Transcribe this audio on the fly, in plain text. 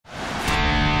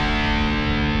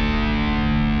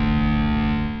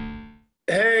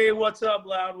what's up,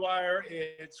 Loudwire?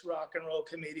 It's rock and roll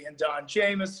comedian Don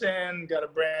Jamieson. Got a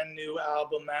brand new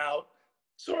album out,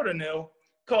 sort of new,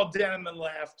 called Denim and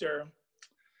Laughter.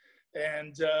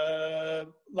 And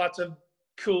lots of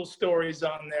cool stories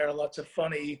on there, lots of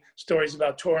funny stories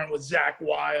about touring with Zakk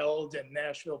Wylde and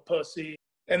Nashville Pussy.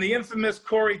 And the infamous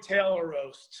Corey Taylor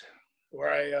roast,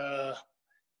 where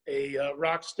a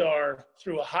rock star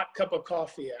threw a hot cup of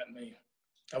coffee at me.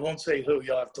 I won't say who,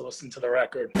 you'll have to listen to the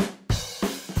record.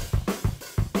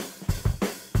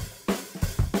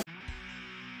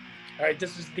 All right,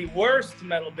 this is the worst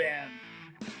metal band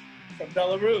from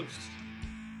Belarus.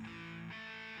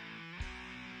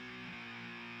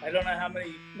 I don't know how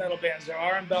many metal bands there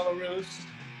are in Belarus.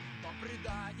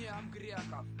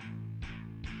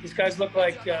 These guys look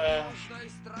like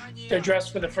they're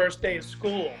dressed for the first day of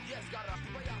school.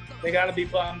 They got to be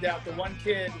bummed out. The one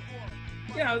kid,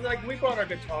 you know, like we brought our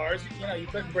guitars. You know, you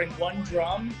couldn't bring one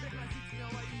drum.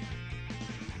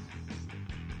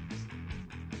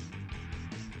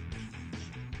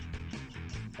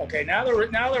 Okay, now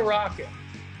they're rocking.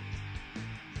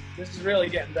 This is really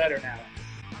getting better now.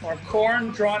 Our corn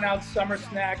drawn out summer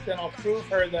snack, then I'll prove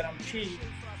her that I'm cheap.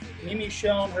 Mimi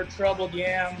shown her troubled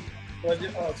yam. Oh,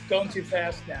 it's going too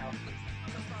fast now.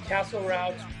 Castle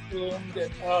routes bloomed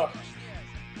and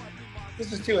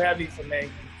this is too heavy for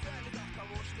me.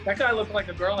 That guy looked like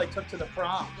a girl I took to the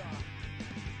prom.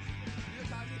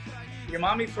 Your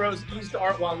mommy throws eased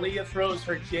art while Leah throws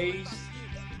her J's.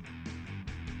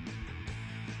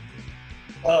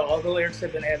 Oh, all the lyrics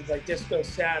have been added like Disco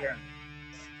Saturn.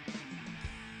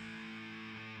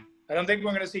 I don't think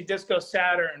we're going to see Disco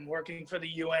Saturn working for the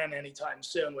UN anytime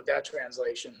soon with that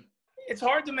translation. It's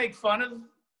hard to make fun of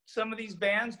some of these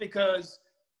bands because,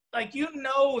 like, you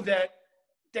know that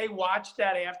they watched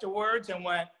that afterwards and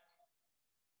went,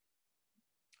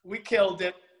 we killed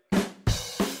it.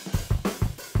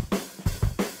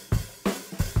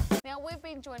 Now, we've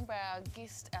been joined by our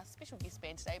special guest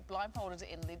band today, Blindfolded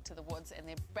and Led to the Woods, and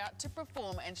they're about to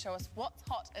perform and show us what's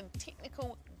hot in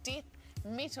technical death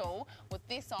metal with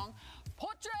their song,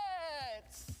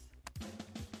 Portraits!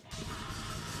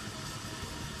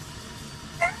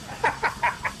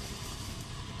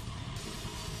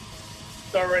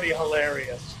 It's already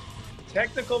hilarious.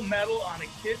 Technical metal on a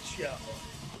kid's show.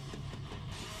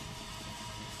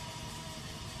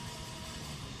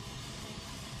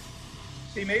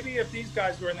 See, maybe if these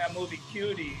guys were in that movie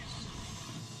Cuties,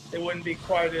 they wouldn't be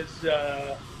quite as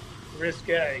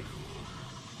risque.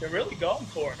 They're really going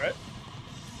for it.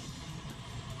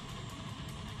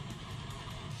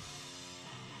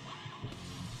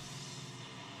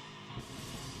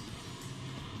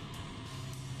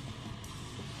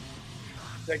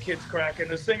 That kid's cracking,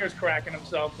 the singer's cracking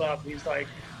himself up. He's like,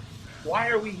 why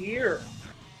are we here?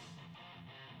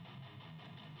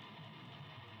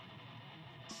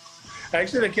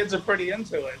 Actually, the kids are pretty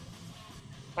into it.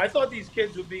 I thought these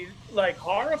kids would be like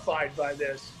horrified by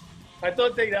this. I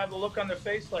thought they'd have a look on their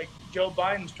face like Joe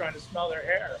Biden's trying to smell their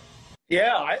hair.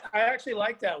 Yeah, I actually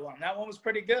liked that one. That one was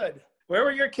pretty good. Where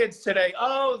were your kids today?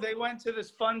 Oh, they went to this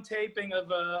fun taping of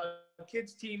a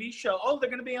kids' TV show. Oh, they're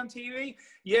going to be on TV?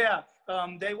 Yeah,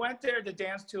 they went there to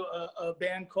dance to a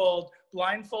band called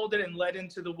Blindfolded and Led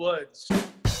into the Woods.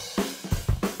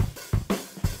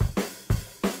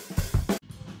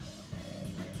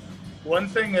 One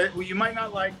thing that, well, you might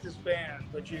not like this band,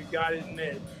 but you gotta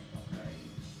admit,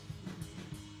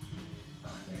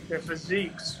 their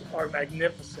physiques are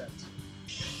magnificent.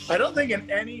 I don't think in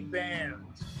any band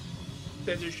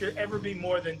that there should ever be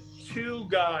more than two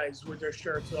guys with their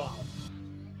shirts off.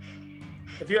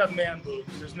 If you have man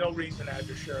boobs, there's no reason to have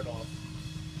your shirt off.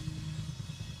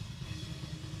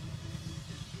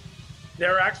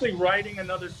 They're actually writing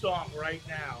another song right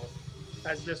now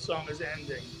as this song is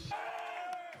ending.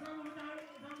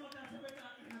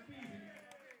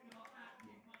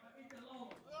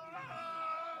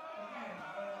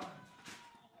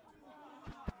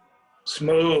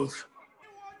 Smooth.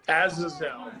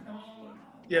 Azazel.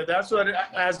 Yeah, that's what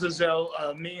Azazel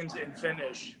means in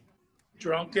Finnish.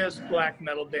 Drunkest black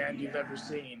metal band you've ever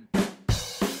seen.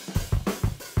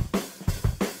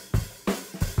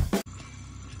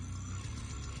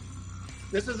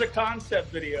 This is a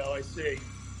concept video, I see.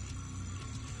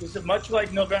 This is much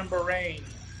like November Rain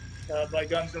by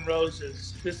Guns N'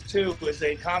 Roses. This too is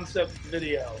a concept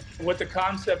video. What the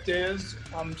concept is,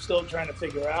 I'm still trying to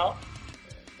figure out.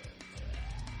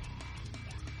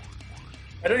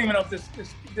 I don't even know if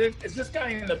is this guy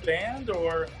in the band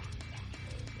or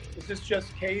is this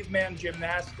just caveman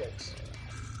gymnastics?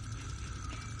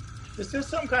 This is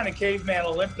some kind of caveman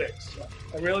Olympics.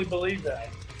 I really believe that.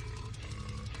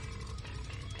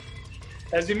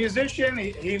 As a musician,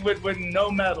 he would win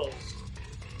no medals.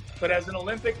 But as an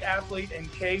Olympic athlete in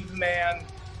caveman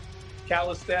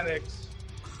calisthenics,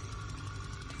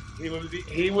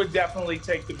 he would definitely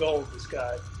take the gold, this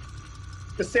guy.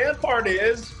 The sad part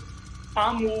is,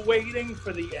 I'm waiting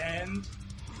for the end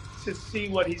to see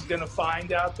what he's going to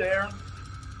find out there.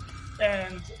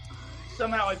 And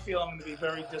somehow I feel I'm going to be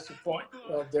very disappointed.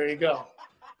 Well, there you go.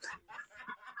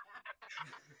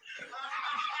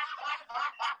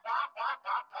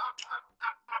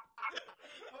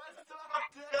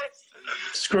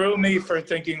 Screw me for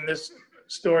thinking this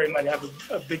story might have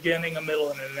a beginning, a middle,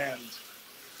 and an end.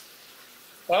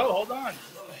 Oh, hold on.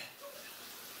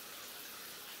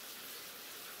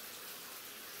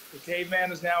 The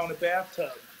caveman is now in a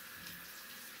bathtub.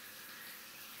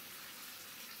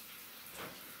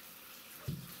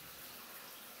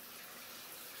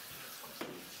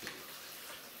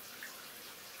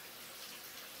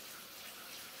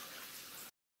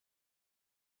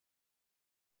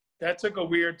 That took a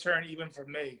weird turn even for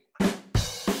me.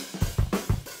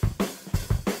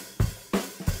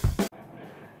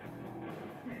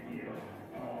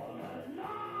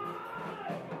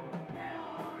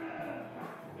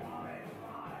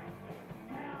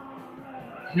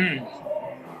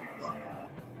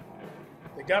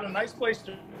 They got a nice place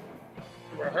to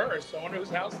rehearse. I wonder whose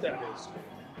house that is.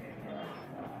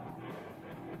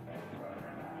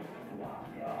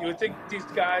 You would think these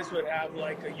guys would have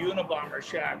like a Unabomber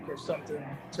shack or something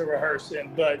to rehearse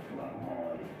in, but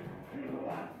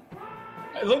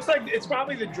it looks like it's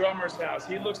probably the drummer's house.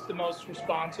 He looks the most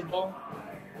responsible.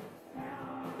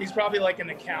 He's probably like an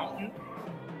accountant.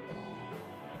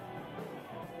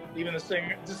 Even the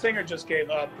singer just gave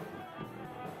up.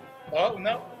 Oh,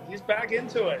 no, he's back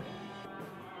into it.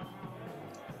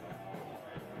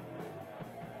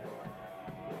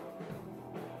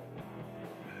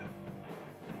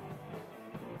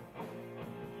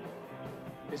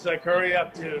 He's like, hurry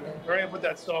up, dude. Hurry up with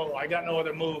that solo. I got no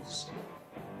other moves.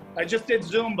 I just did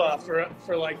Zumba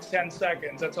for like 10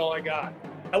 seconds. That's all I got.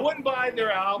 I wouldn't buy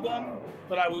their album,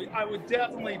 but I would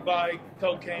definitely buy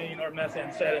cocaine or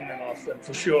methamphetamine off them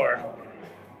for sure.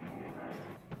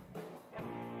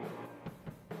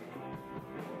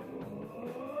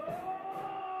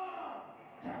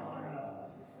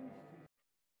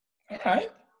 All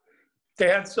right. They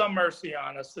had some mercy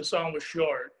on us. The song was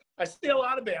short. I see a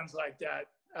lot of bands like that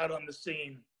out on the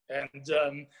scene. And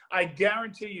I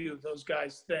guarantee you those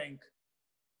guys think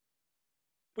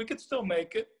we could still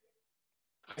make it.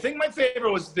 I think my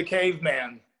favorite was the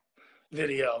Caveman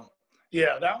video.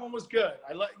 Yeah, that one was good.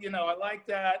 I like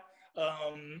that.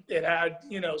 It had,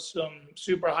 some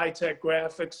super high-tech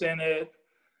graphics in it.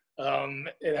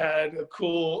 It had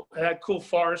cool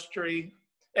forestry,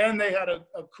 and they had a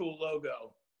cool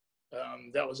logo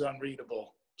that was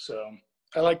unreadable. So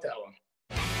I like that one.